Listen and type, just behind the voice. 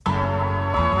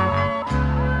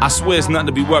I swear it's nothing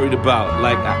to be worried about.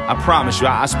 Like, I promise you,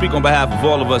 I speak on behalf of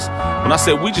all of us. When I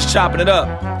say we just chopping it up,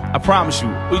 I promise you,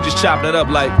 we just chopping it up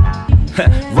like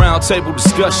round table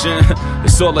discussion.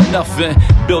 It's all or nothing.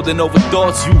 Building over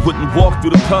thoughts you wouldn't walk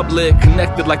through the public.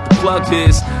 Connected like the plug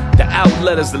is. The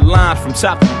outlet is the line from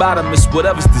top to bottom. It's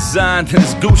whatever's designed, and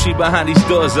it's Gucci behind these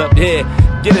doors up here.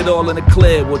 Get it all in the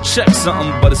clear. We'll check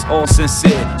something, but it's all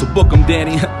sincere. So book them,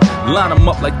 Danny. Line them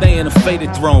up like they in a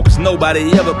faded throne, cause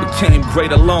nobody ever became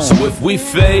great alone. So if we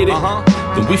faded,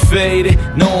 then we faded.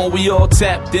 Knowing we all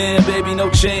tapped in, baby, no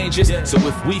changes. So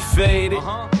if we faded,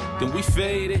 then we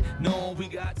faded. Knowing we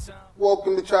got time.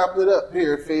 Welcome to Chopping It Up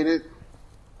here, Faded.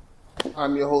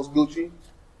 I'm your host, Gucci.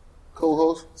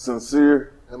 Co-host,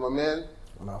 Sincere. And my man,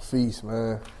 My feast,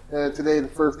 man. And today, the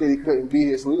first day he couldn't be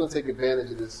here, so we're going to take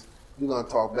advantage of this. We're going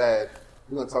to talk bad.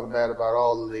 We're going to talk bad about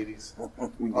all the ladies.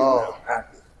 You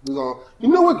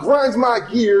know what grinds my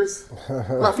gears?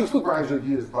 My feast, what grinds your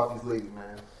gears about these ladies,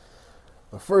 man?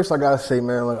 But first, I got to say,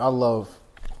 man, like, I love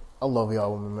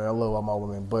y'all women, man. I love all my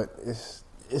women. But it's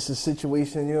a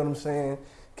situation, you know what I'm saying?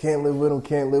 Can't live with them,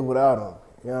 can't live without them.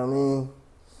 You know what I mean?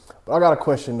 But I got a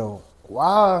question, though.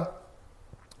 Why,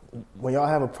 when y'all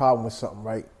have a problem with something,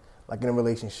 right, like in a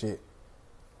relationship,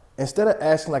 instead of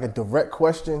asking like a direct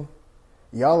question,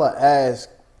 y'all are ask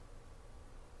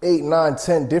 8, 9,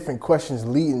 10 different questions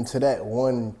leading to that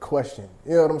one question.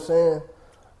 You know what I'm saying?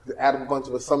 To add a bunch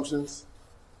of assumptions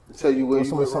to tell you where you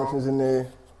some went assumptions wrong. in there.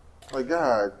 Like,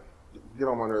 God, get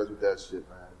on my nerves with that shit,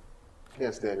 man.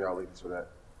 Can't stand y'all ladies for that.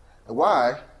 And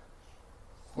why?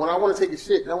 When I want to take a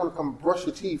shit and I want to come brush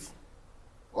your teeth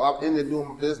while I'm in there doing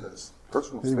my business.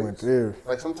 Personal He space. went there.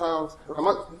 Like sometimes,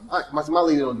 my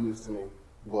lady don't do this to me,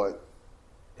 but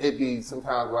it'd be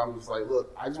sometimes where I'm just like,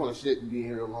 look, I just want to shit and be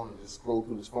here alone and just scroll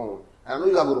through this phone. And I know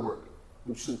you gotta go to work.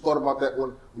 You should have thought about that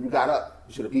when you got up.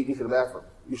 You should have beat me to the bathroom.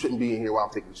 You shouldn't be in here while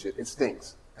I'm taking shit. It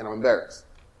stinks, and I'm embarrassed.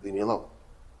 Leave me alone.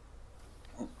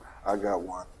 I got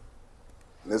one.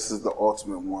 This is the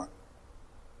ultimate one.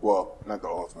 Well, not the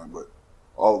ultimate, but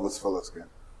all of us fellas can.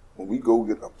 When we go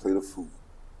get a plate of food,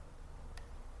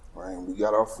 right, and we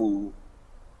got our food,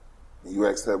 and you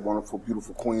ask that wonderful,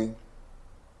 beautiful queen,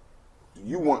 do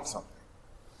you want something?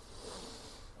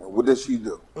 And what does she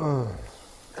do?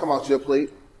 Come out your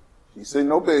plate. She say,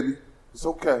 no, baby, it's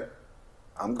okay.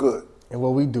 I'm good. And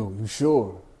what we do, you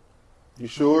sure? You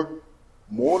sure?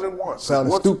 More than once.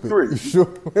 Sounding 1, 2, stupid. 3. You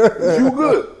sure? You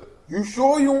good. You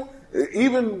sure you?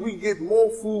 Even we get more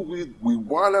food, we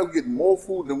wind up getting more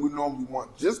food than we normally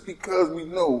want, just because we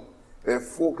know that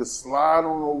fork is slide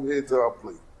on over here to our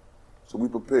plate. So we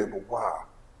prepare. But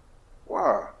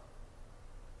why?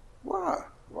 Why?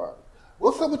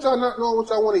 What's up with y'all not knowing what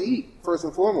y'all want to eat, first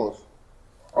and foremost?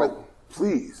 Like,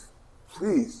 Please,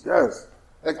 yes.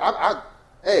 Like,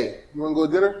 hey, you want to go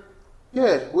to dinner?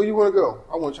 Yeah, where you want to go?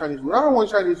 I want Chinese food. I don't want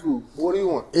Chinese food. What do you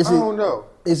want? I don't know.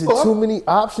 Is it too many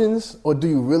options, or do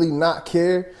you really not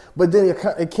care? But then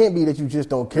it can't be that you just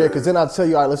don't care, because then I'll tell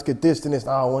you, all right, let's get this, then it's,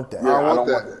 I don't want that. Yeah, I don't want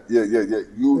that. Yeah.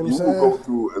 You will go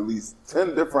through at least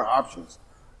 10 different options.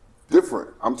 Different.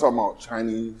 I'm talking about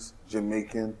Chinese,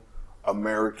 Jamaican,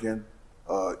 American,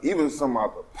 even some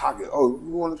out the pocket. Oh, you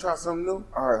want to try something new?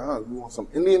 All right, huh? You want some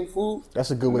Indian food?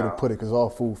 That's a good way to put it, because all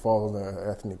food falls in an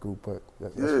ethnic group. But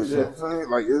that's yeah, you know what I'm saying?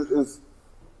 Like, it's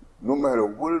no matter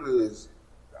what it is,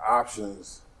 the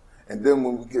options. And then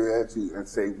when we get at you and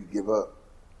say we give up,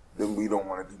 then we don't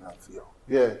want to do nothing for y'all.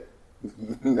 Yeah.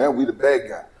 Now we the bad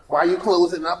guy. Why are you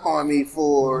closing up on me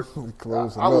for?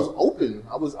 I was open.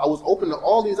 I was open to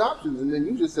all these options, and then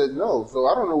you just said no. So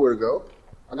I don't know where to go.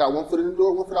 I got one foot in the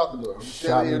door, one foot out the door. I'm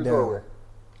standing in the doorway.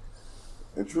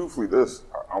 And truthfully,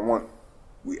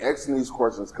 we asking these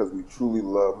questions because we truly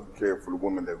love and care for the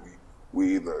women that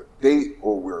we either date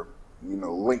or we're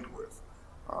linked with.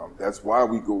 That's why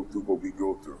we go through what we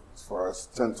go through. As far as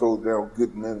 10 toes down,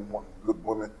 good men wanting good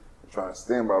women and trying to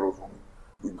stand by those women.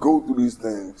 We go through these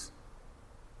things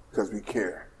because we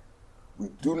care. We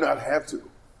do not have to.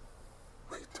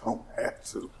 We don't have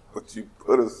to. But you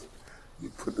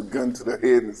put the gun to the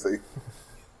head and say,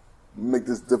 make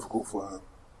this difficult for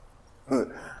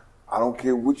him. I don't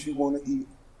care what you want to eat,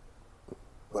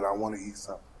 but I want to eat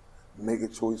something. Make a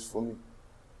choice for me.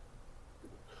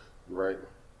 Right.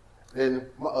 And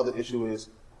my other issue is,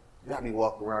 you got me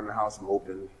walking around the house, I'm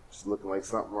open, just looking like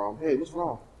something wrong. Hey, what's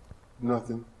wrong?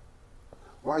 Nothing.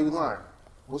 Why are you lying?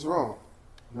 What's wrong?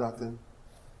 Nothing.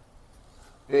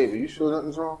 Babe, are you sure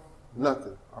nothing's wrong?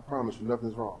 Nothing. I promise you,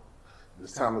 nothing's wrong.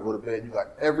 It's time to go to bed. You got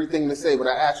everything to say, but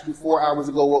I asked you 4 hours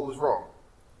ago what was wrong.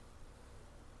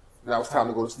 Now it's time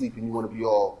to go to sleep, and you want to be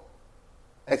all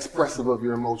expressive of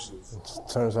your emotions.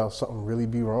 Turns out something really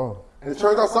be wrong. And it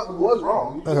turns out something was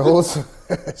wrong.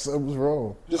 Something was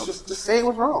wrong. Just say it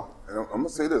was wrong. And I'm gonna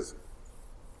say this: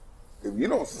 if you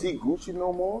don't see Gucci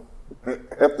no more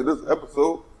after this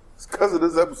episode, it's because of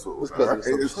this episode. It's 'cause of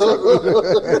this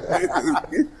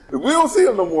If we don't see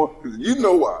him no more, you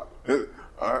know why.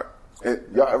 All right.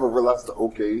 And y'all ever realize the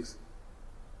okays?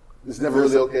 It's never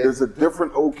really okay. There's a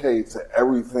different okay to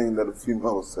everything that a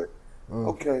female will say.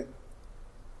 Okay.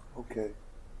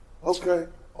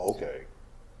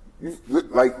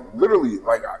 Like literally,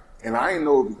 like, and I didn't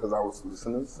know it because I was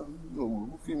listening to some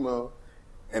female,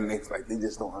 and they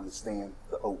just don't understand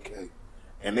the okay,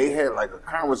 and they had like a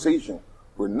conversation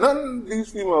where none of these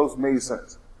females made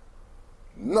sense,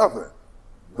 nothing,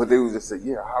 but they would just say,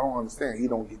 "Yeah, I don't understand. He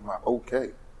don't get my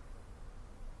okay."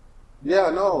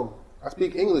 Yeah, no, I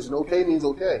speak English, and okay means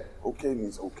okay. Okay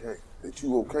means okay, that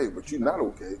you okay, but you're not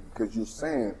okay because you're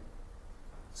saying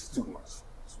it's too much.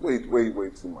 It's way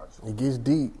too much. It gets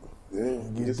deep. Yeah,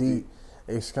 It gets deep.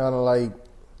 It's kind of like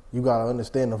you gotta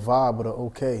understand the vibe of the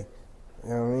okay. You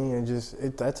know what I mean? And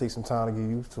that takes some time to get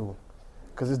used to,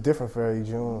 cause it's different for every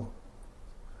June.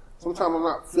 Sometimes I'm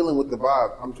not feeling with the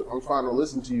vibe. I'm trying to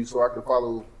listen to you so I can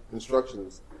follow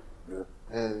instructions. Yeah.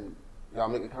 And y'all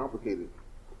make it complicated.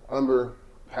 I remember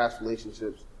past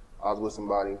relationships, I was with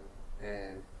somebody,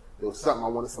 and there was something I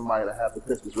wanted somebody to have for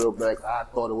Christmas real bad. I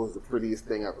thought it was the prettiest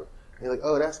thing ever. And they're like,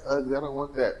 "Oh, that's ugly. I don't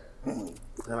want that."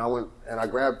 And I went and I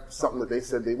grabbed something that they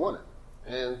said they wanted,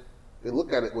 and they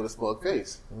looked at it with a smug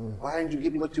face. Why didn't you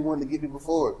give me what you wanted to give me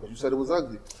before? Because you said it was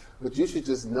ugly. But you should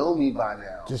just know me by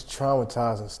now. Just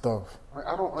traumatizing stuff. Like,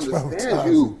 I don't understand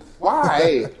you.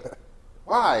 Why?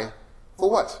 Why? For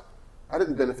what? I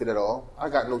didn't benefit at all. I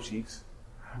got no cheeks.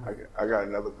 I got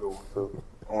another good one too,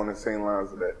 on the same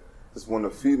lines of that. It's when a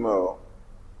female,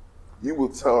 you will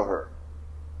tell her,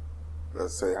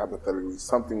 let's say hypothetically,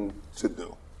 something to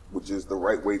do, which is the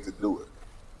right way to do it,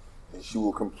 and she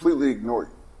will completely ignore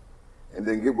you, and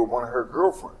then get with one of her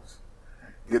girlfriends,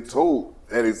 get told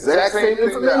that exact same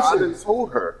thing that I done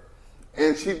told her,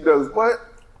 and she does what?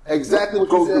 Exactly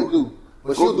what you said do.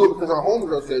 But she'll do it because her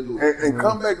homegirl said do it. And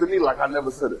come back to me like I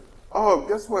never said it. Oh,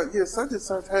 guess what? Yeah, such and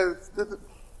such has.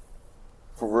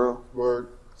 For real? Word.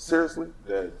 Seriously?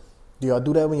 Dead. Do y'all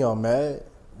do that when y'all mad?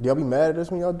 Do y'all be mad at us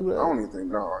when y'all do that? I don't even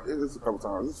think, no. It's a couple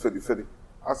times. It's 50-50.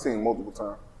 I've seen it multiple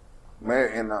times.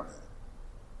 Mad and not mad.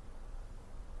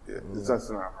 Yeah, it's just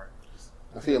not right.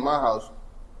 I see in my house,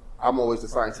 I'm always the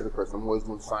scientific person. I'm always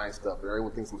doing science stuff, and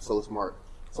everyone thinks I'm so smart.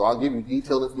 So I'll give you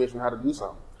detailed information on how to do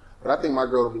something. But I think my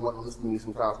girl will be wanting to listen to me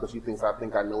sometimes because she thinks I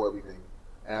think I know everything.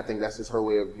 And I think that's just her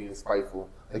way of being spiteful.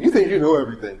 Like, you think you know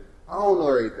everything. I don't know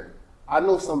everything. I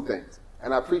know some things,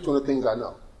 and I preach on the things I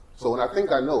know. So when I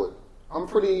think I know it, I'm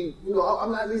pretty,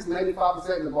 I'm at least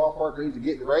 95% in the ballpark ready to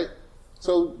get it right.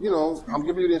 So, I'm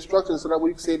giving you the instructions so that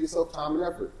way you can save yourself time and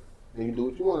effort. And you do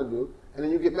what you want to do, and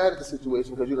then you get mad at the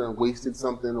situation because you done wasted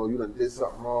something or you done did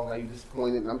something wrong, now you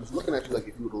disappointed, and I'm just looking at you like,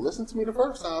 if you would have listened to me the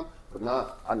first time, but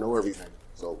nah, I know everything.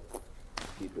 So,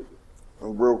 keep it.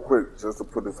 And real quick, just to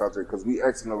put this out there, because we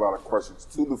asking a lot of questions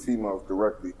to the females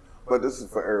directly, but this is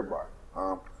for everybody.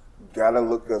 Gotta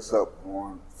look us up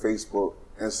on Facebook,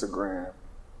 Instagram,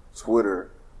 Twitter.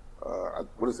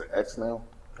 What is it, X now?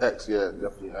 X, yeah,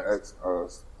 definitely X.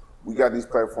 We got these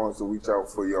platforms to reach out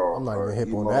for y'all. I'm not even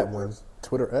hip on that one.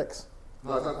 Twitter X?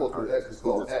 No, it's not called Twitter X, it's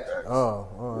called X. Oh,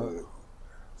 all right. Yeah.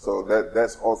 So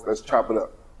that's also, let's chop it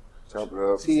up. Chop it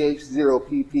up.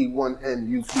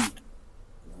 Ch0Pp1nUP.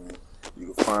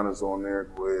 You can find us on there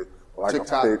with like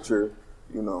TikTok. a picture,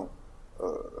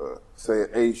 say,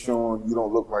 "Hey, Sean, you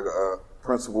don't look like a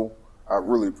principal." I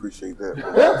really appreciate that.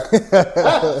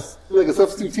 You're like a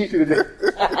substitute teacher today.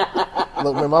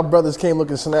 Look, man, my brothers came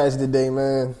looking snatched today, man.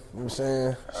 You know what I'm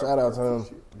saying? Shout out to them.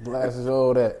 Glasses,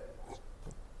 all that.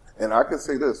 And I can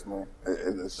say this, man,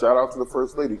 and shout out to the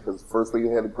First Lady, because the First Lady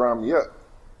had to grind me up.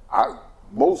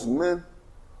 Most men,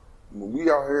 when we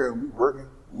out here and we working,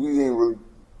 we ain't really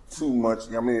too much.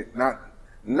 I mean, not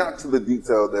to the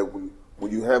detail that when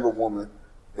you have a woman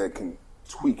that can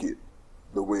tweak it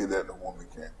the way that a woman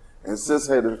can. And sis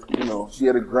had to, she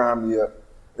had to grind me up.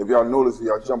 If y'all notice,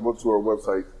 y'all jump up to her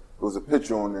website, there was a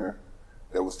picture on there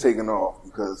that was taken off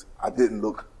because I didn't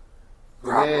look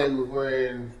proper. The man was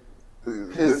wearing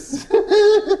his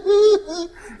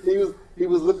he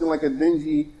was looking like a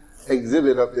dingy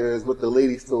exhibit up there is what the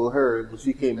ladies told her when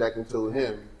she came back and told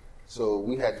him. So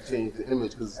we had to change the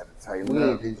image because we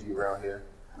ain't dingy around here.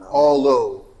 No.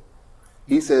 Although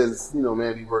he says,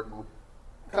 man, be working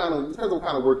kind of depends on what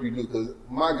kind of work you do. Because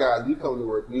my guys, we come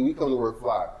to work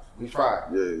fly. We tried.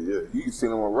 Yeah. You can see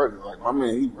him on regular. Like my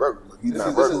man, he regular. He's not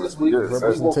This regular. is this week.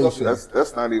 Representation.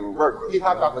 That's not even regular. He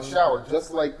hopped out the shower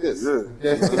just like this.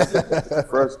 Yeah.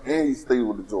 Fresh, and he stayed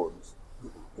with the Jordans.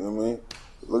 You know what I mean?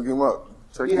 Look him up.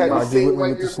 Check He him had the out. same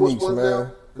white the Air Force sneaks, Ones man.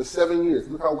 down for 7 years.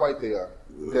 Look how white they are.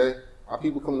 Okay? Our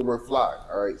people come to work fly.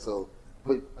 All right? So,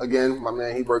 but again, my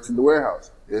man, he works in the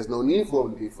warehouse. There's no need for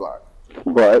him to be fly.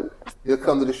 Right. He'll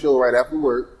come to the show right after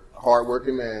work,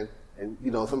 hard-working man, and,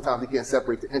 you know, sometimes he can't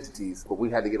separate the entities, but we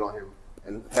had to get on him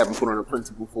and have him put on a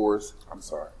principle for us. I'm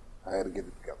sorry. I had to get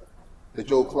it together. The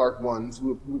Joe Clark ones,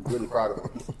 we're really proud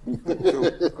of him.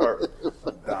 Joe Clark,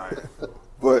 I'm dying.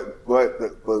 But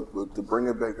to bring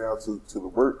it back down to the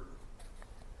work,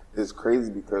 it's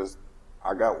crazy because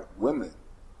I got women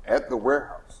at the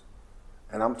warehouse,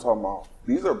 and I'm talking about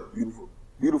these are beautiful,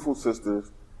 beautiful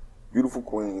sisters, beautiful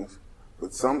queens,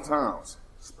 but sometimes,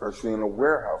 especially in a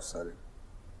warehouse setting,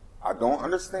 I don't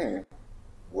understand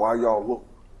why y'all look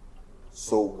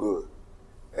so good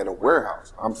at a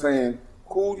warehouse. I'm saying,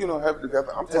 cool, you know, have it together.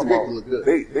 I'm talking about look good.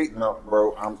 they no,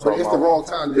 bro. I'm But talking it's about the wrong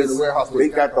time to be in the warehouse. They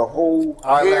got the whole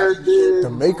hair did, The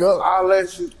makeup.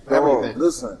 eyelashes, Everything.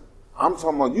 Listen, I'm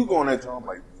talking about you going at y'all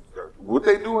like, what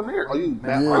they doing there? Are you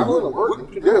mad? Yeah. Are you going to work?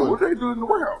 What they do in the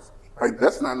warehouse? Like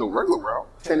that's not no regular route.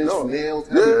 10-inch nails,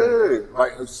 Yeah, everything.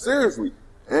 like seriously.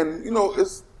 And you know,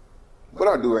 it's what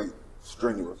I do ain't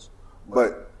strenuous,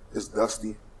 but it's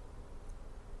dusty.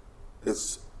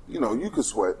 It's you know, you can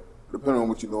sweat depending on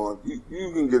what you're doing.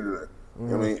 You can get it in. You know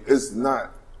what I mean, it's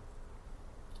not.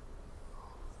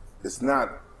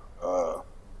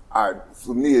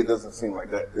 For me, it doesn't seem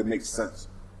like that. It makes sense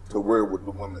to wear what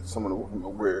the women, some of the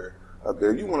women wear up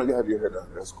there. You want to have your hair done,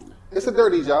 that's cool. It's a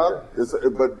dirty job.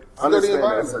 But understand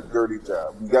that's a dirty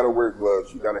job. You got to wear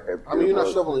gloves. You got to have. I mean, you're not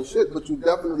gloves. shoveling shit, but you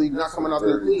definitely not coming out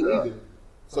there Dirty clean job. either.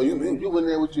 So you in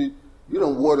there with you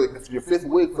don't wore your fifth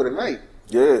wig for the night.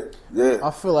 Yeah.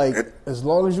 I feel like as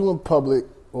long as you in public,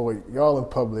 or y'all in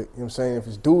public, you know what I'm saying, if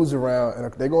it's dudes around,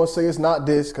 and they're going to say it's not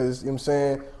this, because, you know what I'm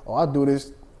saying, oh, I do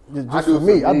this just do for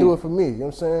it me. for I me. do it for me, you know what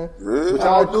I'm saying? Yeah. But All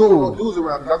y'all right, cool. dudes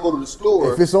around. Y'all go to the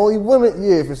store. If it's only women,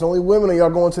 if it's only women and y'all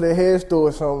going to the hair store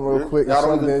or something real quick, y'all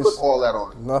don't something even put all that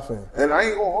on. nothing. And I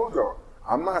ain't gonna hold y'all.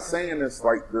 I'm not saying it's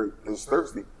like it's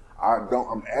thirsty.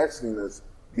 I'm asking this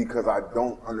because I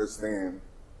don't understand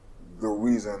the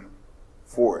reason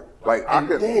for it. Like And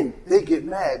then they get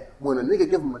mad when a nigga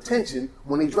give them attention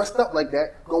when they dressed up like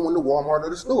that going to Walmart or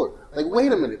the store. Like,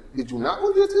 wait a minute, did you not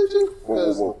want the attention?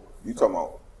 whoa. You talking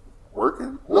about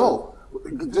working? No,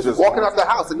 just walking out the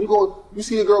house and you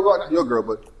see a girl go out, not your girl,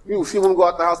 but you see women go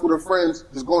out the house with her friends,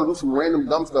 just going to do some random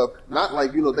dumb stuff, not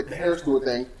like, like the hair store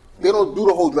thing. They don't do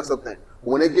the whole dress up thing.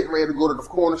 When they get ready to go to the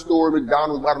corner store,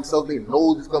 McDonald's by themselves, they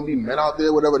know there's going to be men out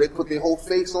there, whatever. They put their whole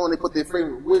face on, they put their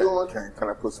favorite wig on. Can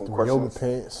I put some Yoga questions?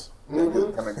 pants.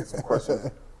 Can I get some questions?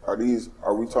 Are we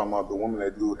talking about the women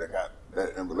that got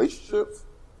that in relationships?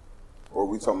 Or are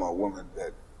we talking about women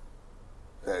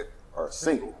that are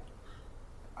single?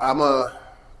 I'm going to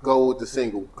go with the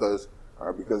single because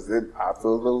I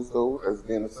feel those though as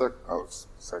being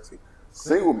sexy.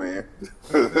 Single man,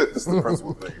 it's the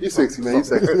principal thing. he's sexy, man. He's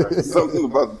sexy. Something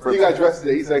about the principal. He got dressed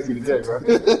today. He's sexy today, bro.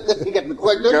 He got the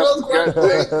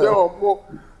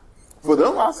For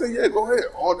them, I say, yeah, go ahead,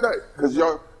 all day. Because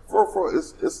y'all,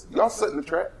 it's y'all setting the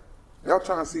trap. Y'all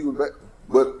trying to see what's back.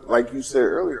 But like you said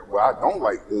earlier, what I don't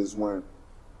like is when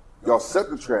y'all set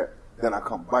the trap, then I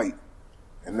come bite.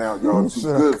 And now y'all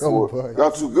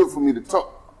too good for me to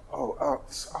talk.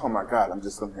 Oh my God, I'm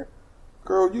just in here.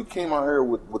 Girl, you came out here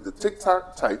with the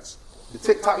TikTok tights. The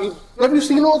TikTok, have you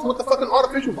seen those with the fucking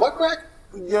artificial butt crack?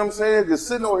 You know what I'm saying? Just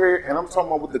sitting over here, and I'm talking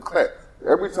about with the clap.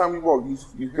 Every time you walk,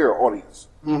 you hear an audience.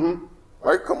 Mm-hmm.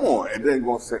 Like, come on. And then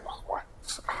going to say,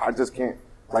 I just can't.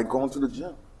 Like going to the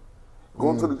gym.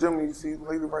 Going to the gym and you see the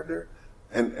lady right there.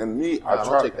 And me, I try.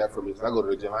 Don't take that from me because I go to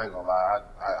the gym. I ain't going to lie.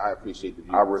 I appreciate the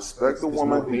view. I respect the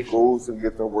woman who goes and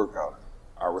get their workout.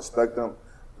 I respect them.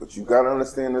 But you got to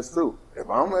understand this too. If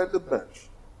I'm at the bench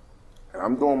and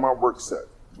I'm doing my work set,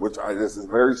 this is a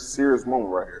very serious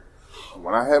moment right here.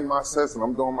 When I have my sets and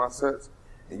I'm doing my sets,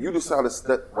 and you decide to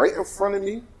step right in front of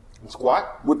me And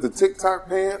squat? with the TikTok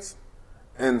pants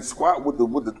and squat with the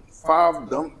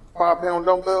 5-pound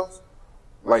dumbbells,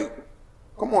 like,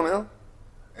 come on now.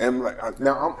 And like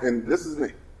and this is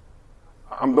me.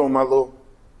 I'm doing my little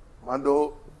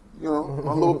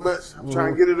bench. I'm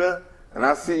trying to get it up, and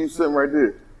I see you sitting right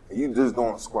there. And you just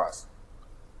doing squats.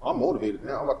 I'm motivated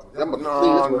now. I'm about to clean this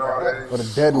one. Or the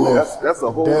deadlift. That's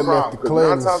a whole Deadlift problem. to Because 9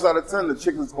 cleanse. times out of 10, the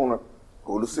chicken's gonna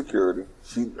go to security.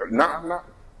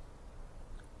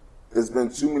 It's been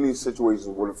too many situations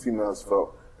where the females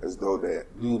felt as though that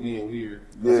Dude being weird.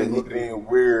 yeah, he being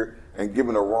weird and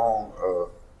giving a wrong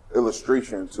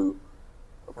illustration to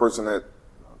a person that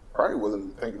probably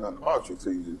wasn't thinking nothing about you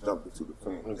until you just jumped into the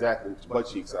thing. Exactly. Butt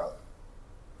cheeks out.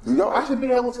 Do y'all? I should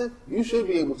be able to. You should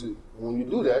be able to. When you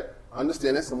do that,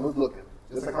 understand that someone's looking.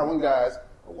 Just like how when guys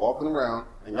are walking around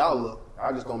and y'all look,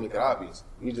 I just don't make it obvious.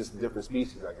 We just different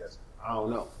species, I guess. I don't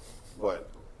know. But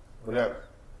whatever.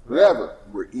 Whatever.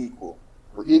 We're equal.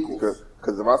 We're equal.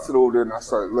 Because if I sit over there and I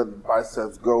start letting the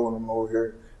biceps go and I'm over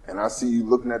here and I see you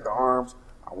looking at the arms,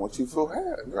 I want you to feel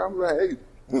happy. I'm like,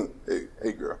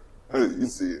 hey, girl. You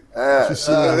see it. You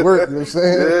see that work, you know what I'm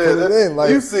saying? Yeah, Put it in. Like,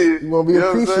 you see it. You want to be You know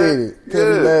what I'm appreciated. saying? Can't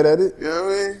be mad at it. You know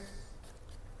what I mean?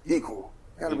 Equal.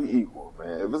 Gotta be equal,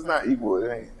 man. If it's not equal,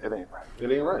 it ain't right. It ain't right.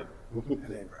 It ain't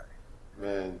right.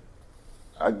 Man.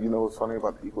 You know what's funny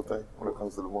about the equal thing when it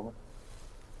comes to the woman?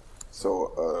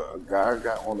 So a guy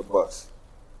got on the bus,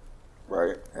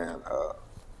 right? And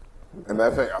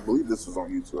that thing, I believe this was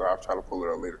on YouTube. I'll try to pull it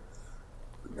out later.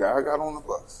 The guy got on the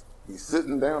bus. He's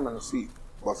sitting down in the seat.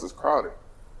 Bus is crowded.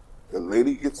 The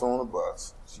lady gets on the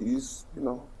bus. She's,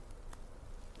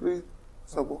 pretty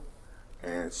simple.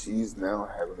 And she's now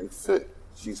having a fit.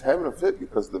 She's having a fit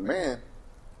because the man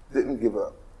didn't give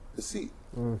up the seat.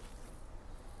 Mm.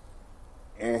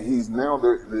 And he's now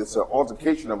there's an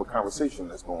altercation of a conversation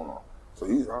that's going on. So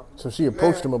he's So she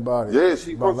approached him about it. Yeah,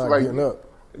 she approached him like, getting up.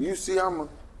 You see,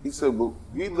 he said, well,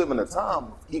 we live in a time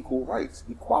of equal rights,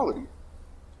 equality.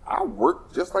 I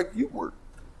work just like you work.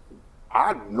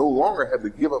 I no longer have to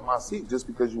give up my seat just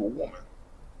because you're a woman.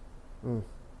 Mm.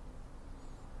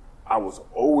 I was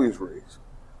always raised,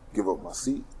 give up my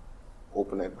seat,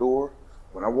 open that door.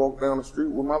 When I walk down the street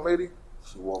with my lady,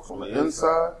 she walks on the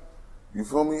inside. You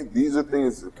feel me? These are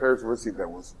things, the characteristic that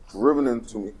was driven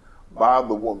into me by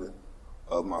the woman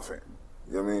of my family.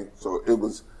 You know what I mean? So it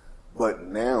was, but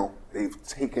now they've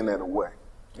taken that away,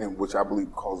 and which I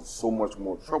believe causes so much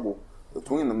more trouble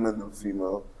between the men and the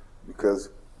female because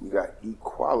we got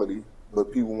equality,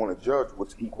 but people want to judge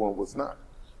what's equal and what's not.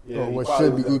 Yeah, what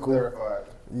should be equal. Clarified.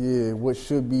 Yeah, what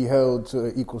should be held to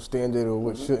an equal standard or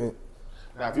what shouldn't.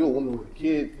 Now, if you're a woman with a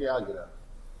kid, yeah, I'll get out.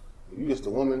 If you're just a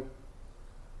woman,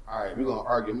 all right, we're going to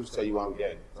argue. I'm just tell you why I'm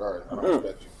gay. Sorry, I don't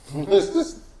respect you.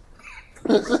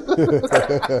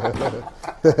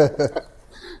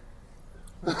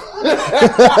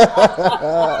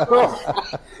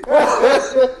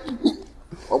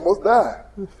 Almost died.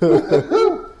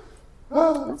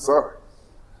 I'm sorry.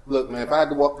 Look, man, if I had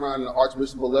to walk around in the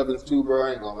Archbishop 11's too, bro,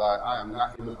 I ain't gonna lie, I am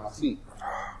not giving up my seat.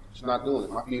 Just not doing it.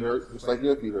 My feet hurt, just like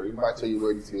your feet hurt. Anybody tell you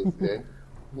where these feels today?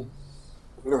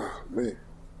 Oh, man.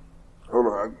 Hold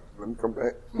on, let me come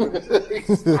back.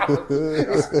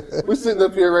 We're sitting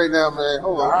up here right now, man.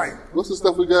 Hold on. All right. What's the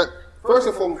stuff we got? First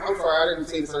and foremost, I'm sorry, I didn't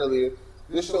say this earlier.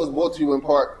 This show is brought to you in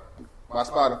part by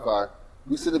Spotify.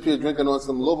 We sit up here drinking on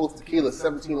some Lobos Tequila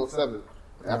 1707.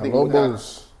 I think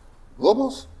Lobos.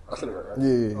 Lobos? I should have heard, right?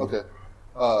 Yeah. Okay.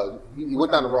 He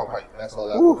went down the wrong pipe. That's all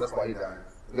that. That's why he died.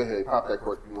 Go ahead, pop that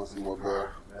cork if you want to see more, bro.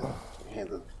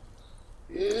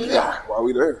 Yeah. Why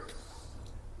we there?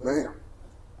 Man.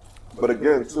 But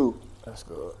again, too. That's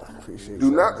good. I appreciate do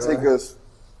not take us,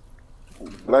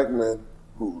 black men,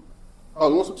 who. Oh,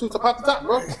 you want some too? Pop the top,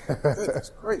 bro.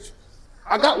 That's great.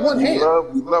 I got one hand.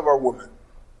 We love our women.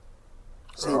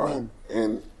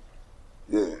 And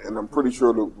yeah, and I'm pretty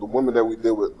sure the women that we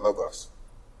deal with love us.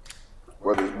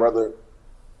 Whether it's brother,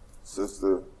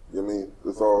 sister, you know what I mean?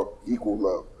 It's all equal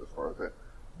love as far as that.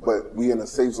 But we in a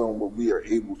safe zone where we are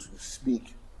able to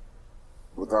speak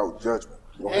without judgment.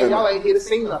 And y'all ain't here to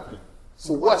say nothing.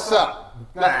 So what's up?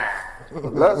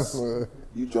 Unless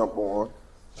you jump on,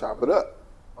 chop it up.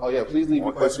 Oh yeah, please leave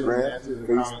your questions Instagram,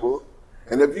 Facebook.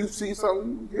 And if you see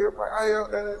something here,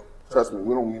 like, trust me,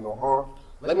 we don't mean no harm.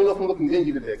 Let me know if I'm looking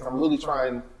dingy today, because I'm really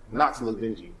trying not to look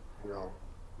dingy.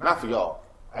 Not for y'all.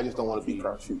 I just don't want to be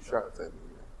trying to shoot shots at me.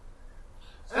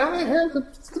 I ain't heard look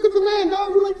at the man,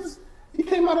 dog. He like this. He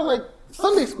came out of like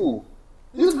Sunday school.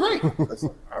 He was great.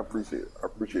 I appreciate it.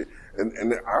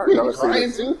 And I gotta say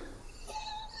this. Too.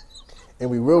 And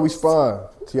we will respond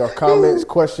to your comments,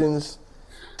 questions,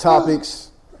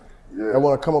 topics. Yeah. I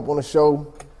want to come up on the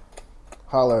show.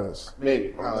 Holler at us.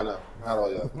 Maybe. I don't know. Not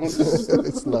all y'all.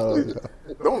 It's not all y'all.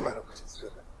 Don't let them.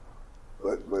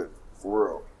 But for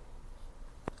real,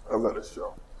 I love this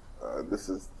show. This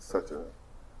is such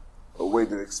a way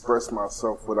to express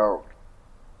myself without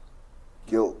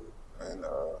guilt and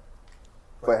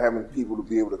for having people to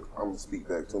be able to come and speak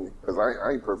back to me. Because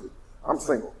I ain't perfect. I'm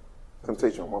single.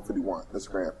 Temptation 151,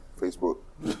 Instagram, Facebook.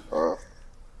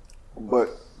 But,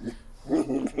 you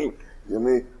know what I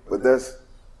mean? But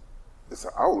it's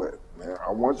an outlet. Man,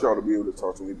 I want y'all to be able to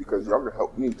talk to me because y'all can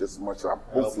help me just as much as I'm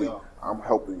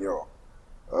helping y'all.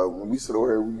 When we sit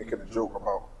over here, we making a joke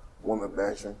about woman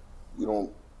bashing. We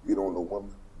don't know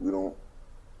women. We don't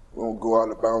go out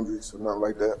the boundaries or nothing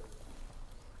like that.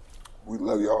 We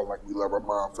love y'all like we love our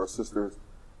moms, our sisters,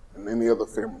 and any other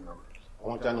family members. I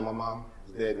want y'all to know my mom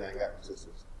is dead and I ain't got no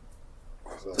sisters.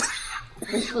 So.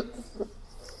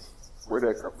 Where'd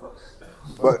that come from?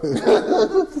 But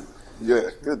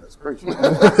yeah, goodness gracious.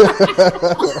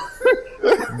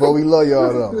 But we love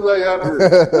y'all though. We love y'all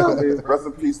though. I mean, rest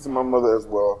in peace to my mother as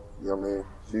well. You know what I mean?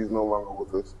 She's no longer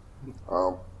with us.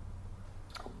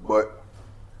 But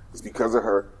it's because of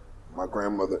her, my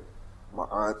grandmother, my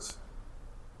aunts,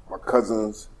 my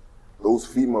cousins, those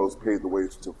females paved the way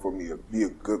for me to be a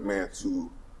good man to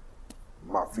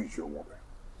my future woman.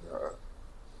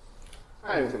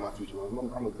 I ain't even say my future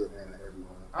woman. I'm a good man to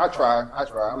everyone. I try.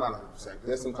 I'm not 100%.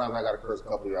 There's sometimes I got to curse a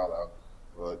couple of y'all out.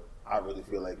 But I really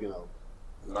feel like,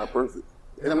 not perfect.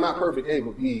 And I'm not perfect, A,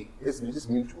 but B, it's just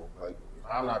mutual. Like, if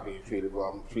I'm not being treated well,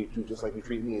 I'm going to treat you just like you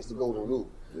treat me. It's the golden rule.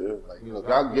 Yeah. Like, if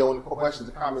y'all get on questions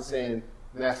and comments saying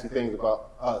nasty things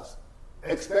about us,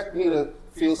 expect me to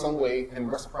feel some way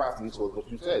and reciprocity towards what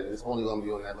you said. It's only going to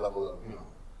be on that level of,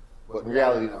 But in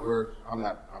reality, I'm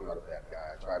not a bad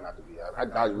guy. I try not to be.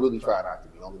 I really try not to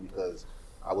be, only because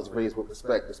I was raised with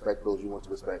respect. Respect those you want to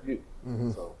respect you.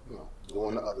 Mm-hmm. So, do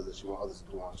unto others as you want others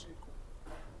to do unto you.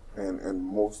 And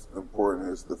most important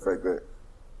is the fact that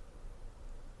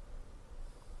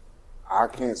I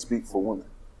can't speak for women.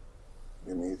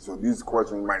 You know what I mean? So these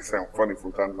questions might sound funny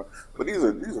from time to time, but these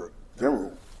are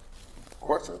general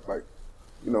questions. Like,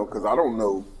 because I don't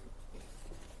know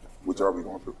what y'all be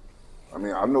going through. I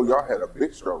mean, I know y'all had a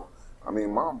big struggle. I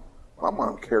mean, my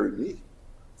mom carried me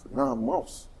for 9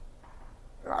 months.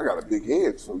 And I got a big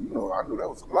head, so, I knew that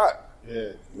was a lot. Yeah.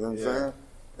 You know what I'm saying?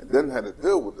 And then had to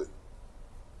deal with it.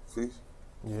 See?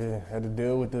 Yeah, had to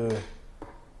deal with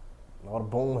all the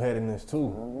boneheadedness, too.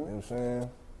 Mm-hmm. You know what I'm saying?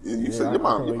 Yeah, you said your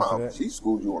mom, she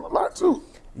schooled you on a lot, too.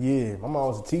 Yeah, my mom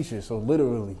was a teacher, so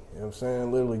literally, you know what I'm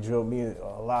saying, literally drilled me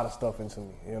a lot of stuff into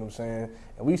me, you know what I'm saying?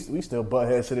 And we still butt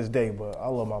heads to this day, but I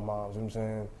love my mom, you know what I'm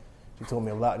saying? She told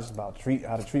me a lot just about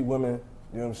how to treat women,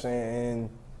 you know what I'm saying? And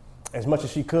as much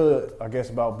as she could, I guess,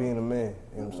 about being a man,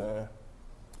 you know what I'm saying?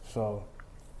 So,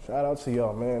 shout out to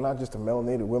y'all, man. Not just the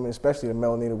melanated women, especially the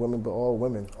melanated women, but all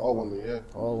women. All women, yeah.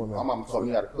 All women. My mom taught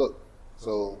me how to cook,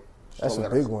 so... That's a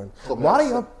big one. Why do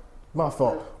y'all... My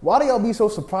fault. Why do y'all be so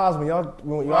surprised when y'all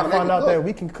find out that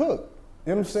we can cook?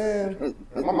 You know what I'm saying?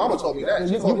 My mama told me that.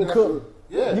 You can cook.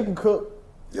 Yeah. You can cook.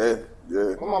 Yeah.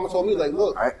 My mama told me, like,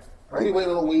 look, I ain't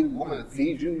waiting on a woman to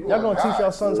feed you. Y'all gonna teach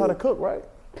y'all sons how to cook, right?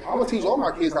 I'm gonna teach all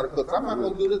my kids how to cook. I'm not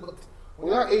gonna do this, but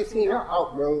when y'all 18, y'all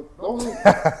out, bro. Don't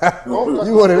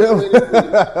you one of them.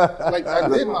 Like, I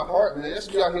did my part, man. That's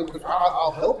me out here.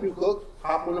 I'll help you cook.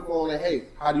 Hop on the phone and, hey,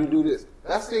 how do you do this?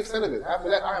 That's the extent of it. After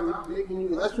that, I am not making you,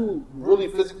 unless you really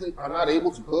physically are not able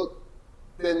to cook,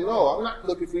 then no, I'm not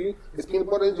cooking for you. It's peanut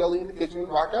butter and jelly in the kitchen,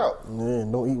 rock out.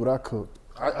 Man, don't eat what I cook.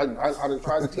 I done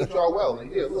tried to teach y'all well.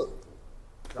 Like, here, look.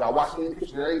 Y'all watch me in the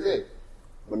kitchen every day.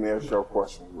 Let me ask y'all a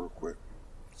question real quick.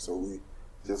 So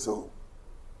y'all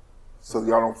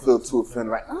don't feel too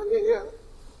offended, like, oh, yeah.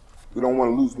 We don't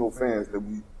want to lose no fans that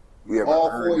we have.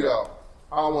 All 4 of y'all.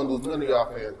 I don't want to lose none of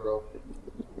y'all fans, bro.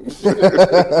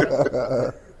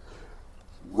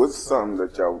 What's something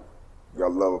that y'all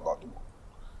love about the woman?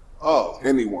 Oh.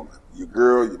 Any woman. Your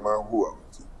girl, your mom, whoever.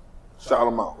 Shout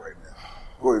them out right now.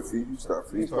 Go ahead, Fee. You start.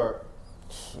 Fee. Start.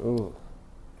 Ooh.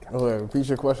 Oh, wait, repeat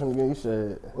your question again. You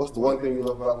said... What's the one thing you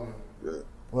love about women? Yeah.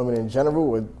 Women in general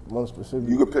or one specific?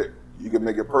 You can pick. You can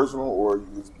make it personal or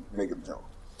you can make it general.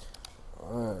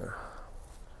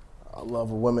 I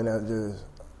love a woman that just...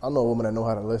 I know a woman that know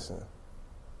how to listen.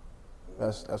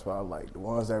 That's what I like. The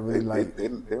ones that really like... They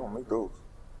don't make those.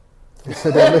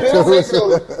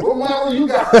 What model you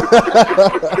got?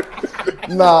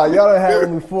 Nah, y'all done had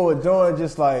me before. Join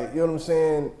just like, you know what I'm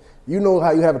saying? You know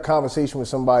how you have a conversation with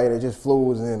somebody that just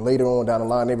flows and then later on down the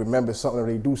line they remember something or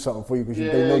they do something for you because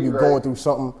they know you're going through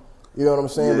something. You know what I'm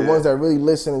saying? Yeah. The ones that really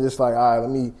listen and just like, all right, let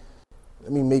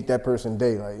me make that person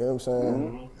day. Like, you know what I'm saying?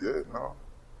 Mm-hmm. Yeah, no.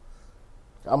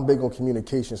 I'm big on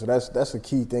communication, so that's a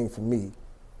key thing for me. You know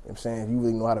what I'm saying? If you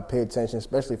really know how to pay attention,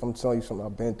 especially if I'm telling you something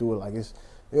I've been through, like it's,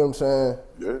 you know what I'm saying?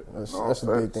 Yeah. That's a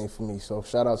big thing for me. So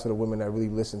shout out to the women that really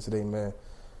listen today, man.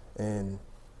 And, you know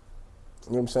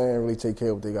what I'm saying? Really take care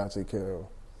of what they got to take care of.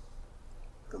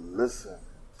 To listen,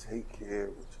 take care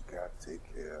of what you got to take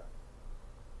care of.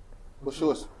 What's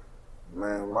yours?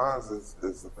 Man, mine is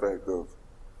the fact of,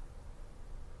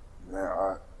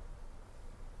 man,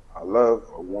 I love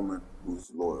a woman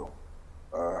who's loyal.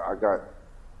 I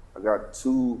got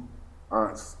two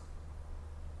aunts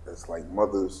that's like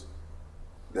mothers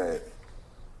that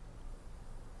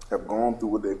have gone through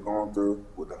what they've gone through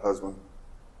with the husband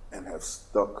and have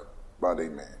stuck by their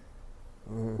man,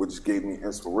 which gave me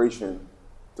inspiration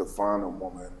to find a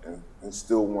woman and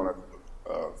still want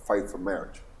to fight for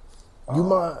marriage. You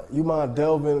mind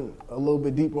delving a little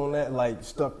bit deeper on that? Like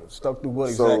stuck through what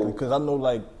exactly? Because I know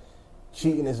like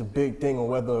cheating is a big thing on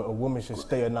whether a woman should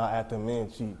stay or not after a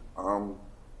man cheat.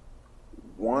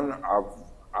 One,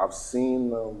 I've seen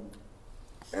them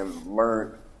and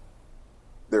learned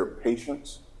their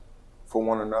patience for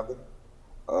one another,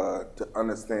 to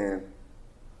understand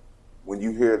when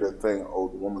you hear the thing, oh,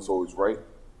 the woman's always right.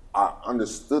 I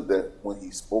understood that when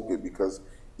he spoke it, because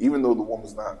even though the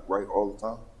woman's not right all the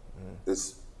time,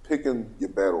 it's picking your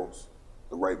battles,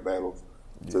 the right battles,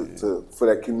 to for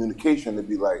that communication to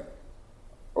be like,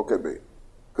 okay, babe.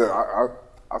 Because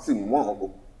I see one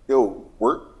uncle, he'll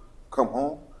work, come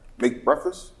home, make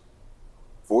breakfast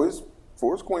for his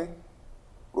queen,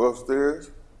 go upstairs.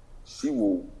 She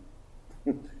will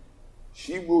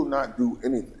not do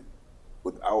anything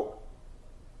without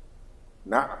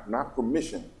not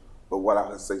permission, but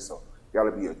without her say so. Got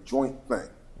to be a joint thing.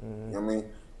 You know what I mean?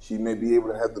 She may be able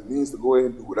to have the means to go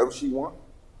ahead and do whatever she wants,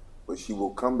 but she will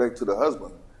come back to the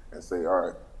husband and say, all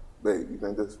right, babe, you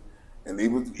think this? And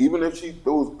even if she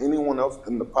throws anyone else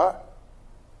in the pot,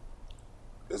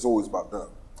 it's always about them.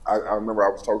 I remember I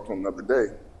was talking to him the other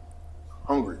day,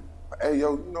 hungry. Hey,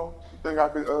 yo, you think I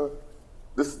could,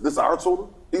 this our soda?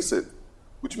 He said,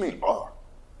 what you mean R?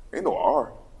 Ain't no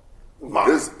R.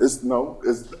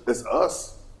 It's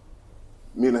us.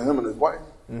 Meaning him and his wife.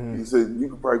 He said, you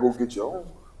could probably go get your own.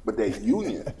 But that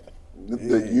union,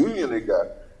 the union they got,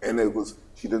 and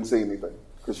she didn't say anything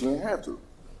because she didn't have to.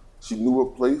 She knew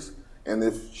her place, and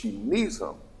if she needs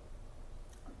him,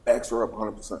 backs her up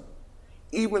 100%.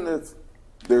 Even if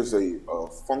there's a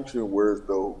function where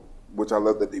though, which I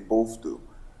love that they both do,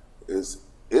 is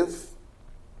if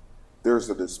there's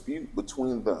a dispute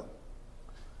between them,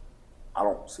 I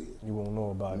don't see it. You won't know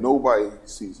about it. Nobody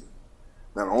sees it.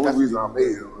 Now, the only reason I made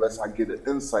it, unless I get an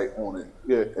insight on it,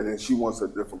 and then she wants a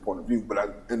different point of view,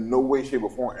 but in no way, shape, or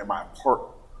form am I part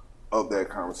of that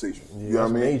conversation. Yeah, you know what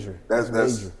I mean? Major. That's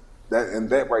major.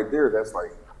 That right there, that's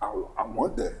like, I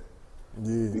want that.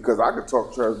 Yeah. Because I could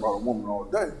talk trash about a woman all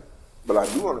day, but I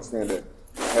do understand that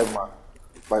I have my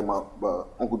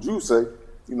Uncle Drew say,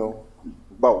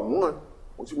 about one,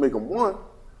 once you make them one,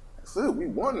 that's it, we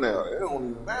won now. It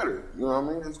don't even matter. You know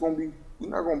what I mean? We're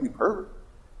not going to be perfect.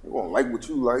 You're going to like what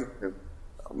you like, and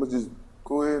I'm going to just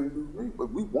go ahead and do me,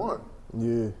 but we won.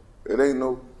 Yeah. It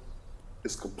ain't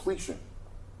it's completion.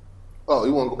 Oh,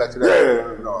 you want to go back to that?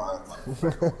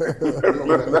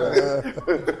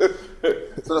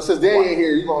 Yeah, So since Danny ain't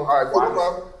here, you going, all right, put them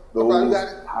up. Those You got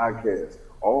it? podcasts,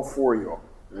 all four of y'all,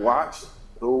 watch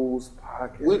those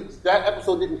podcasts. That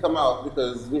episode didn't come out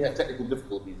because we had technical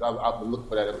difficulties. I've been looking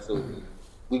for that episode.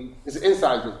 It's an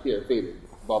inside joke here, faded,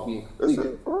 about being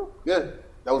completed. Yeah.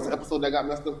 That was the episode that got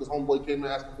messed up because homeboy came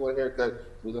in asking for a haircut.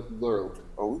 We left the door open.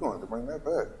 Oh, we're going to have to bring that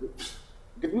back.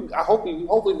 I hopefully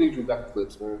we got the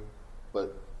clips, man.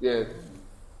 But yeah,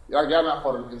 y'all not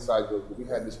part of the inside joke. But we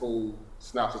had this whole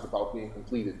synopsis about being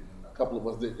completed. A couple of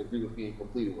us didn't agree with being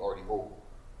completed. We're already whole.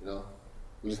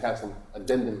 We just have some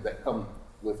addendums that come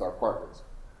with our partners.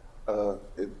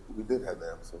 We did have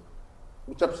that episode.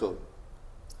 Which episode?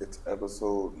 It's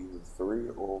episode either 3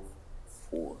 or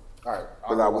 4. All right.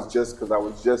 Because I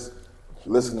was just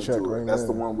listening to it. Right That's now.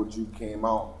 the one where you came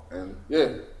out and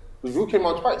Yeah. Because you came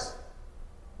out twice.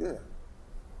 yeah.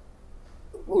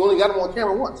 We only got him on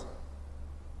camera once.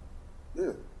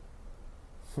 Yeah.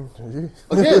 Again.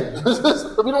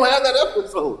 We don't have that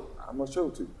episode. I'm gonna show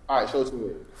it to you. All right, show it to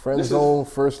me. Friend zone,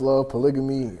 first love,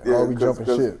 polygamy, all we jumping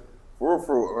ship. For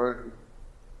real,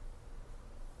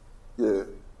 yeah.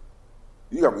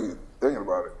 You got me thinking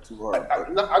about it too hard.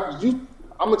 I'm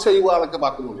gonna tell you what I like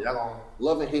about the women. Y'all gonna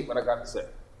love and hate what I got to say.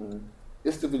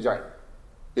 It's the vagina.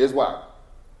 Here's why.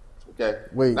 Okay.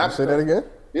 Wait, say that again?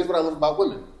 Here's what I love about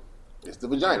women. It's the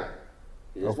vagina.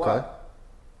 Here's Okay. why.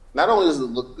 Not only does it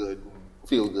look good,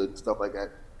 feel good, and stuff like that,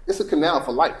 it's a canal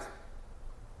for life.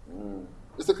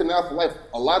 It's a canal for life.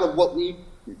 A lot of what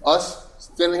us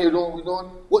standing here doing what we're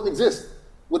doing, wouldn't exist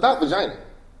without vagina.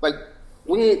 Like,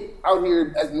 we ain't out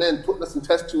here as men putting us in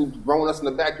test tubes, growing us in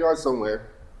the backyard somewhere.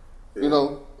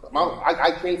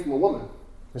 I came from a woman.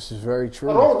 This is very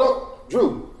true. No,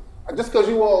 Drew. Just because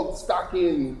you all stocky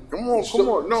and Come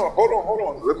on. No, hold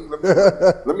on.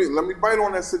 Let me bite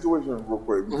on that situation real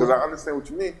quick because I understand what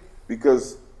you mean.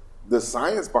 Because the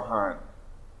science behind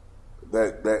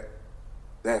that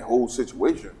that whole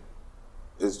situation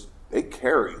is they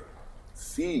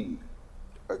feed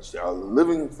a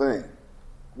living thing.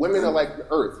 Women are like the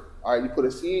earth. All right, you put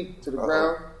a seed to the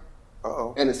ground,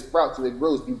 and it sprouts and it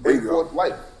grows. You bring forth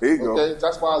life. There you go.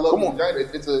 That's why I love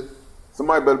vagina.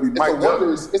 Somebody better be mic'd up.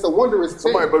 It's a wondrous thing.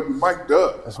 Somebody better be mic'd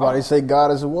up. That's why they say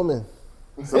God is a woman.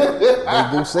 They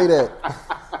do say that.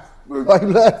 Why you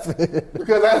laughing?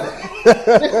 Because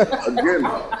again,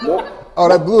 oh,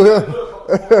 that blew him.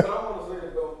 What I want to say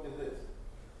though is this: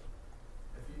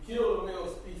 if you kill the male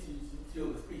species, you kill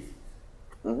the species.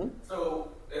 Mm-hmm.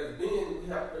 So as men, we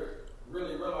have to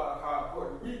really realize how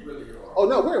important we really are. oh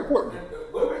no, we're important. And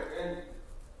women, and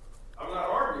I'm not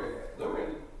arguing that.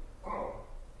 Women, come on,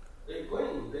 they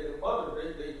clean, they the mother,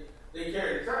 they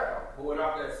carry the child. But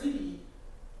without that seed,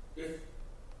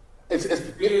 it's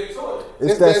dead soil.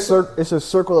 It's a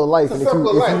circle of life, and if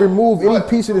you remove any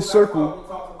piece of the circle. We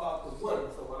talk about the one.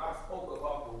 So when I spoke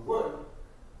about the one,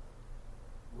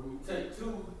 when you take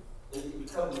two and you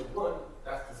become the one,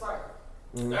 that's the cycle.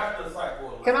 That's the cycle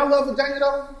of life. Can I love vagina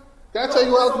though? Can I tell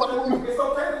you what I love? It's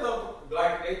okay to love,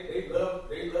 like they love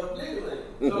giggling.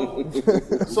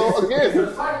 So again, it's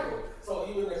a cycle. So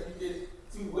even if you get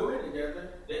two women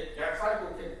together, that cycle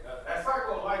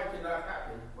of life cannot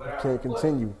happen without Can't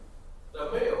continue.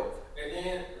 the male, and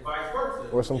then vice versa.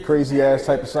 Or some crazy ass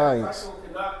type of science.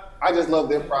 I just love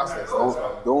their process.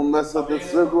 don't mess up the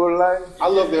circle of life. I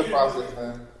love their process,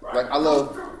 man. Like I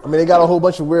mean, they got a whole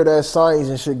bunch of weird ass science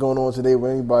and shit going on today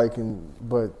where anybody can,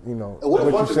 but you know,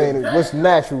 what you're saying is what's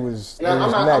natural is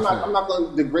natural. I'm not going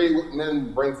to degrade what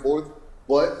men bring forth,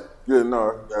 but yeah,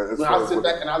 no. When I sit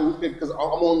back and I look at, because I'm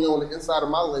only on the inside of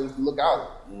my lens to look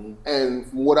out, and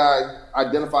from what I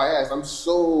identify as, I'm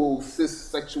so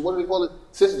cis-sexual. What do they call it?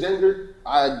 Cisgendered.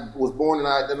 I was born and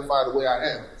I identify the way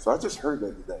I am. So I just heard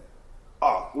that today.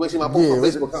 Oh, you ain't see my post on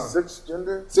Facebook?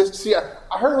 Cisgender?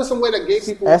 I heard it was some way that gay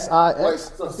people SIS? like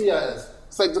CIS.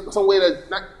 It's like some way that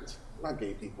not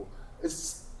gay people.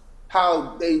 It's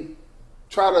how they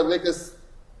try to make us.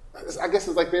 I guess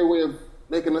it's like their way of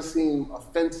making us seem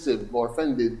offensive or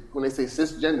offended when they say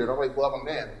cisgendered. I'm like, well, I'm a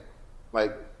man.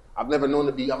 Like, I've never known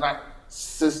to be. I'm not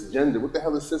cisgendered. What the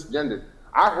hell is cisgendered?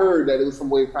 I heard that it was some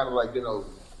way kind of like,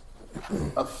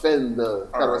 offend the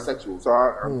heterosexuals. So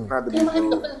I'm not to be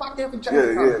rude.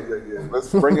 Yeah.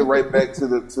 Let's bring it right back to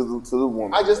the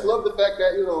woman. I just love the fact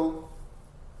that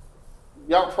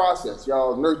y'all process,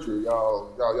 y'all nurture,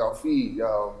 y'all feed,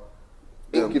 y'all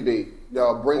incubate,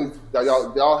 y'all bring,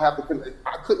 y'all have to.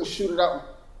 I couldn't shoot it out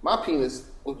my penis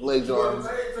with legs and arms.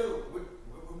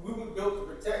 We were built to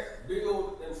protect,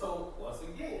 build, and so once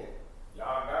again,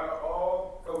 y'all gotta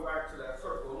all come back to that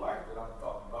circle of life that I'm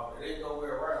talking about. There ain't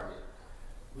nowhere around it.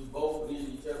 We both need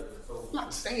each other. So I'm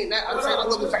not saying that. I'm saying I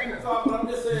love the saying. I'm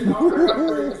just saying. I'm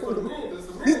not for the men.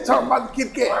 He's talking about the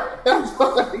Kit Kat.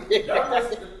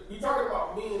 We talking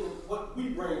about men and what we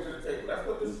bring to the table. That's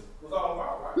what this was all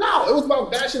about, right? No, it was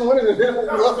about bashing women and then I'm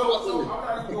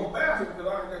not even going to bash it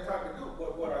because I ain't got time to do it.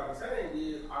 But what I'm saying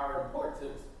is our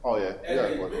importance. Oh yeah. As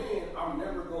a man, I'm a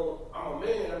man, I'm a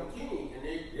king, and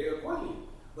they're a queen.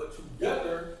 But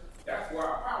together, that's where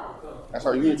our power comes. That's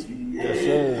our unity.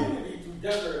 Unity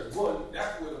together as one,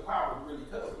 that's where the power really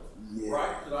comes. Yeah.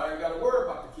 Right? Because I ain't got to worry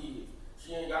about the kids.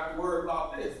 She ain't got to worry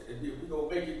about this. And then we going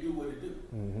to make it do what it do.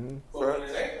 Mm-hmm. But when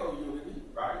it ain't no unity,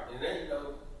 right? It ain't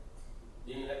no,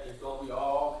 then it's going to be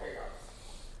all chaos.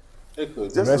 It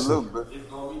could. Just a little bit. It's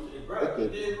going to be,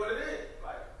 it is what it is.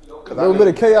 A little bit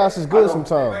of chaos is good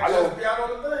sometimes. I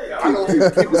know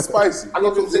keep it spicy. I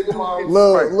know some single moms,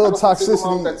 little toxicity. Single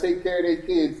moms that take care of their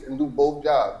kids and do both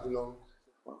jobs.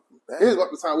 Here's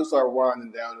about the time we start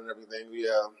winding down and everything. We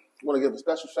want to give a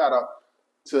special shout out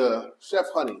to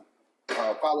Chef Honey.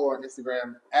 Follow her on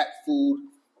Instagram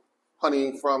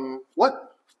 @foodhoney from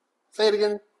what? Say it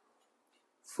again.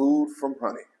 Food from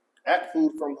Honey.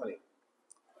 @foodfromhoney.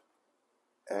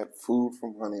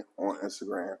 @foodfromhoney on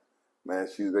Instagram. Man,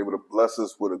 she was able to bless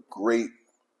us with a great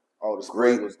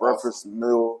breakfast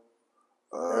meal.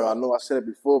 I know I said it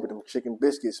before, but them chicken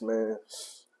biscuits, man.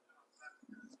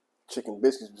 Chicken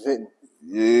biscuits was hitting.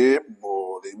 Yeah,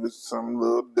 boy, they was something a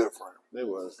little different. They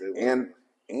was. And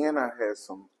I had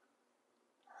some.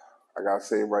 I gotta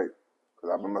say it right because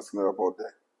I've been messing it up all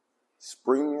day.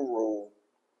 Spring roll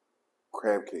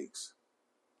crab cakes.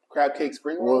 Crab cake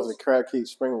spring rolls. What was it? Crab cake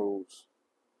spring rolls.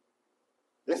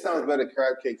 This sounds better than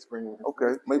crab cake spring rolls.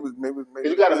 Okay, maybe.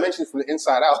 You got to mention from the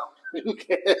inside out.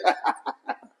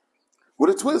 With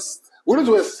a twist. I want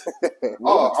to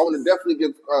definitely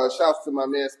give shouts to my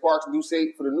man Sparks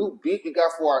Duce for the new beat we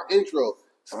got for our intro.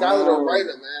 Skylar the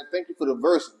writer, man. Thank you for the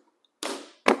verse.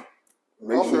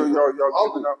 Make sure y'all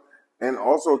giving up. And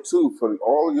also, too, for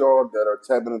all y'all that are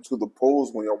tapping into the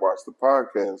polls when y'all watch the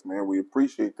podcast, man, we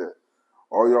appreciate that.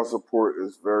 All y'all support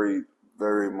is very,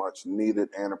 very much needed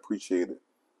and appreciated.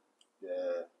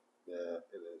 Yeah,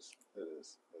 it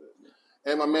is.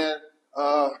 And my man,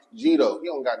 Gito, he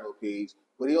don't got no page,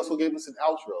 but he also gave us an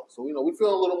outro. So, we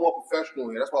feel a little more professional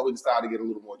here. That's why we decided to get a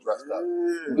little more dressed up.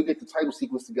 When we get the title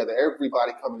sequence together,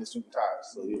 everybody coming in suit and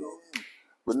ties. So,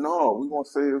 But no, we won't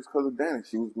say it was because of Danny.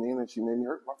 She was mean and she made me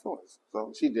hurt my feelings.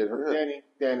 So she did her.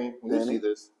 Danny, when you see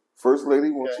this. First lady,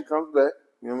 when she comes back,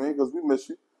 you know what I mean? Because we miss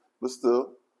you. But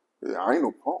still, I ain't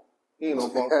no punk. He ain't no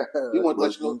punk. He want to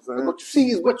let you know what you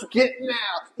see is what you get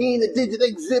now. He ain't a digital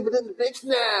exhibit in the bitch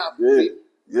now.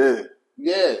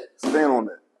 Yeah. Stand on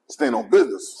that. Stand on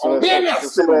business. Some of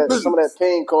that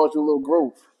pain caused you a little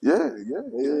growth. Yeah.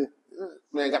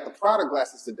 Man, got the Prada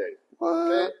glasses today. What?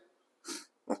 Okay?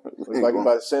 Looks like you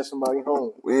about to send somebody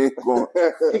home. We ain't going.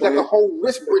 He got the whole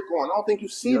wrist brick on. I don't think you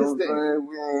see this thing.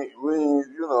 We ain't,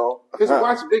 His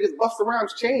watch big as Busta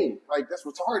Rhymes' chain. Like, that's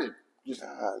retarded. Just,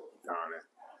 God darn it.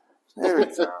 Every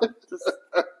time.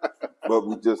 But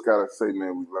we just got to say,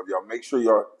 man, we love y'all. Make sure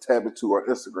y'all tap into our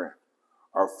Instagram,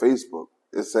 our Facebook.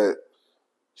 It's at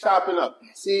Ch0Pp1nUP.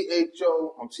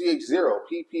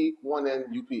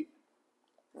 Ch0Pp1nUP.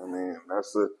 I mean,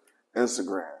 that's the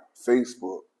Instagram,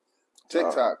 Facebook,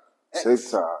 TikTok.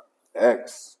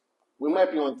 X. We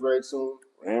might be on Thread soon.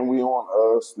 And we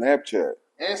on Snapchat.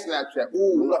 And Snapchat.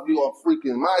 Ooh, we might be on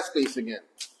freaking MySpace again.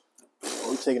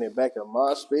 We taking it back to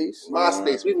MySpace.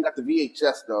 MySpace. We even got the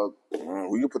VHS, dog.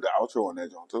 We can put the outro on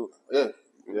that, John, too.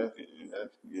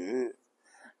 Yeah.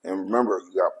 And remember,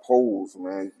 you got polls,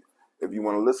 man. If you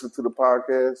want to listen to the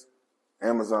podcast,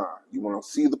 Amazon. You want to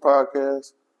see the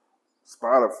podcast,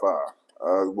 Spotify.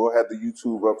 We'll have the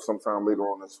YouTube up sometime later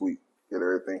on this week. Get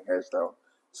everything hashed out.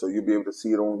 So you'll be able to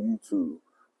see it on YouTube.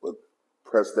 But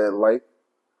press that like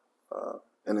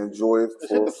and enjoy it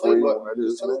Just hit the play free. button.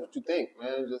 Just tell us what you think,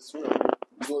 man. Just, we're doing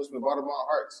this from the bottom of our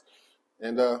hearts.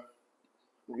 And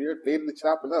we're here at the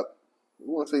Chopping Up. We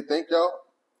want to say thank y'all.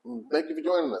 Thank you for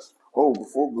joining us. Oh,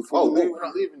 before we leave, we're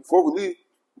not leaving. Before we leave,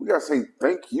 we got to say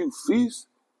thank you, Feast.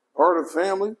 Part of the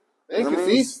family. Thank you,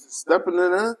 Feast. Stepping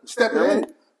in. Stepping in.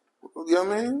 You know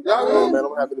what I mean? Yo, man,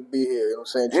 I'm happy to be here. You know what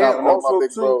I'm saying? Chopping up my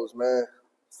big bros, man.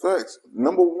 Facts.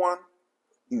 Number one,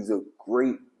 he's a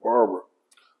great barber.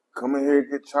 Come in here and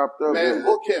get chopped up. Man,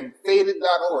 book him.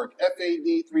 Faded.org.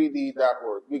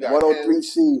 FAD3D.org. We got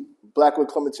 103C, Blackwood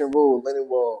Clementon Road,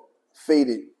 Lindenwall,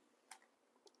 Faded.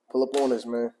 Pull up on us,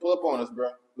 man. Pull up on us,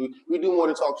 bro. We do more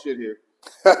than talk shit here.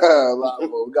 We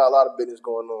got a lot of business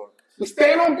going on. We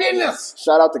stand on business.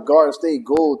 Shout out to Garden State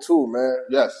Gold, too, man.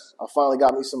 Yes. I finally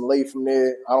got me some lay from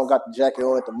there. I don't got the jacket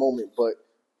on at the moment, but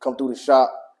come through the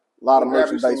shop. A lot of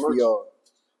merchandise for y'all.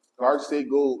 Garden State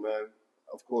Gold, man.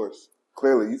 Of course.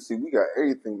 Clearly, you see, we got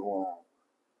everything going on.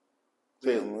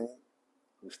 Clearly, man.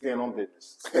 We stand on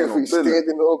business. Standing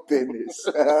on business.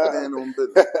 Stand on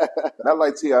business. Not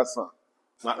like T.I. son.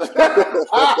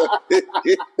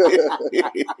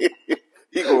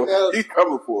 He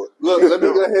coming for it. Look, let me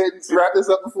go ahead and wrap this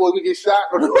up before we get shot.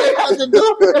 On the way out the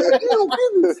door.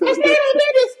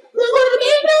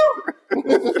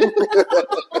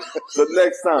 So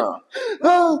next time.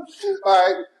 All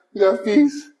right. We got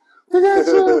Peace. We got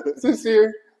you.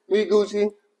 Sincere. Me,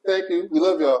 Gucci. Thank you. We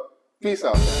love y'all. Peace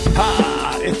out,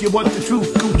 man. If you want the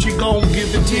truth, Gucci gon'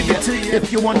 give it to you.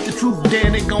 If you want the truth,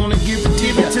 Danny gonna give it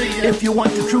to you. If you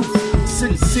want the truth,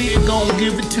 Sincere gon'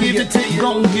 give it to you.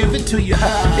 Gon' give it to you.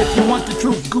 If you want the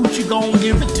truth, Gucci gon'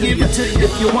 give it to you.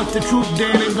 If you want the truth,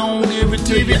 Danny gon' give it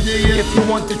to you. If you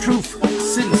want the truth,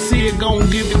 Sincere gon'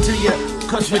 give it to you.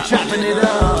 'Cause we're chopping it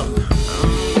up.